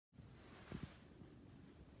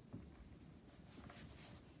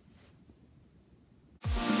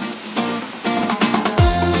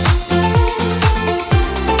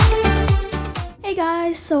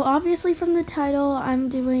obviously from the title, I'm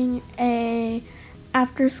doing a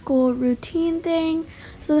after school routine thing.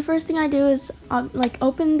 So the first thing I do is like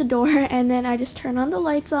open the door and then I just turn on the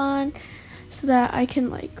lights on so that I can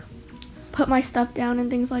like put my stuff down and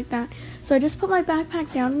things like that. So I just put my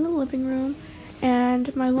backpack down in the living room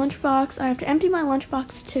and my lunchbox. I have to empty my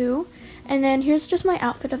lunchbox too. And then here's just my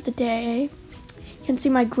outfit of the day. You can see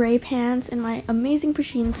my gray pants and my amazing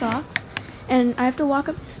Pusheen socks. And I have to walk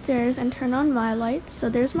up the stairs and turn on my lights. So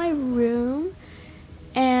there's my room.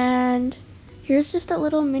 And here's just a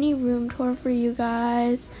little mini room tour for you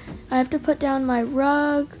guys. I have to put down my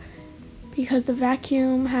rug because the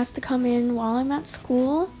vacuum has to come in while I'm at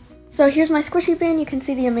school. So here's my squishy bin. You can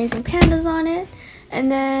see the amazing pandas on it.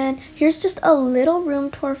 And then here's just a little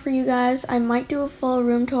room tour for you guys. I might do a full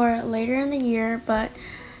room tour later in the year, but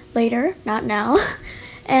later, not now.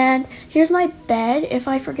 And here's my bed. If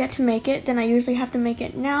I forget to make it, then I usually have to make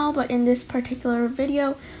it now, but in this particular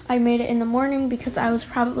video, I made it in the morning because I was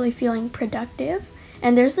probably feeling productive.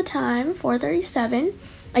 And there's the time, 4:37.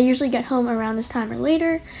 I usually get home around this time or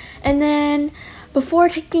later. And then before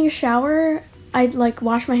taking a shower, I'd like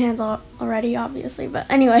wash my hands already, obviously, but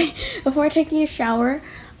anyway, before taking a shower,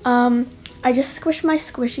 I just squish my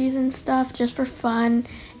squishies and stuff just for fun.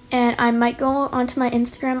 And I might go onto my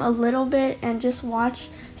Instagram a little bit and just watch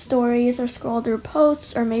stories or scroll through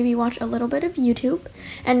posts or maybe watch a little bit of YouTube.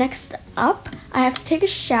 And next up, I have to take a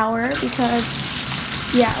shower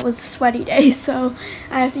because, yeah, it was a sweaty day, so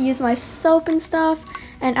I have to use my soap and stuff.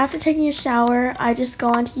 And after taking a shower, I just go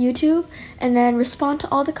onto YouTube and then respond to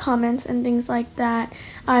all the comments and things like that.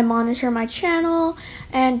 I monitor my channel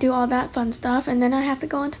and do all that fun stuff. And then I have to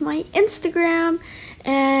go onto my Instagram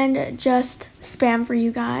and just spam for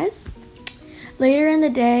you guys. Later in the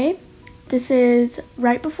day, this is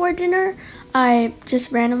right before dinner, I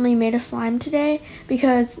just randomly made a slime today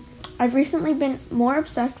because I've recently been more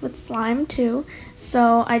obsessed with slime too.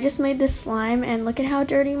 So I just made this slime and look at how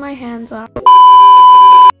dirty my hands are.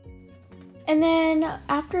 And then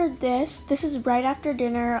after this is right after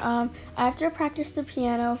dinner, I have to practice the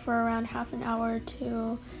piano for around half an hour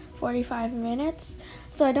to 45 minutes.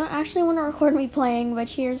 So I don't actually want to record me playing, but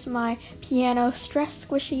here's my piano stress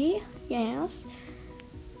squishy, yes.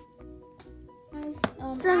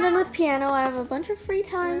 After I'm done with piano, I have a bunch of free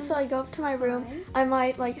time, so I go up to my room. I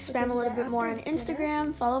might like spam a little bit more on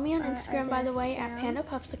Instagram. Follow me on Instagram, by the way, at Panda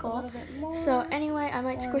Popsicle. So anyway, I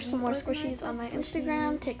might squish some more squishies on my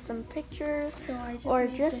Instagram, take some pictures, or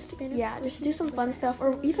just do some fun stuff,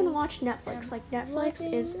 or even watch Netflix. Like Netflix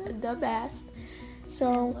is the best.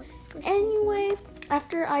 So anyway,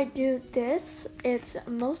 after I do this, it's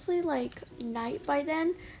mostly like night by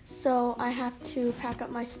then, so I have to pack up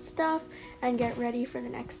my stuff and get ready for the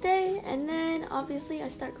next day, and then obviously I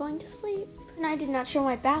start going to sleep. And I did not show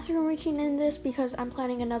my bathroom routine in this because I'm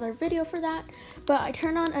planning another video for that, but I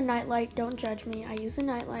turn on a nightlight. Don't judge me, I use a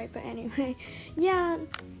nightlight, but anyway, yeah,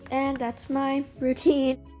 and that's my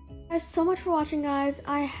routine. Thanks so much for watching, guys.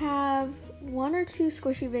 I have 1 or 2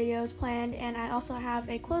 squishy videos planned, and I also have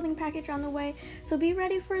a clothing package on the way, so be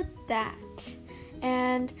ready for that.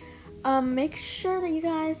 And make sure that you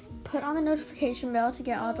guys put on the notification bell to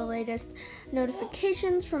get all the latest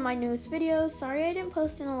notifications from my newest videos. Sorry I didn't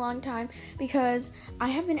post in a long time because I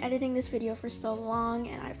have been editing this video for so long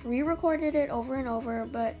and I've re-recorded it over and over,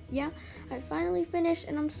 but yeah, I finally finished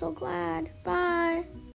and I'm so glad. Bye!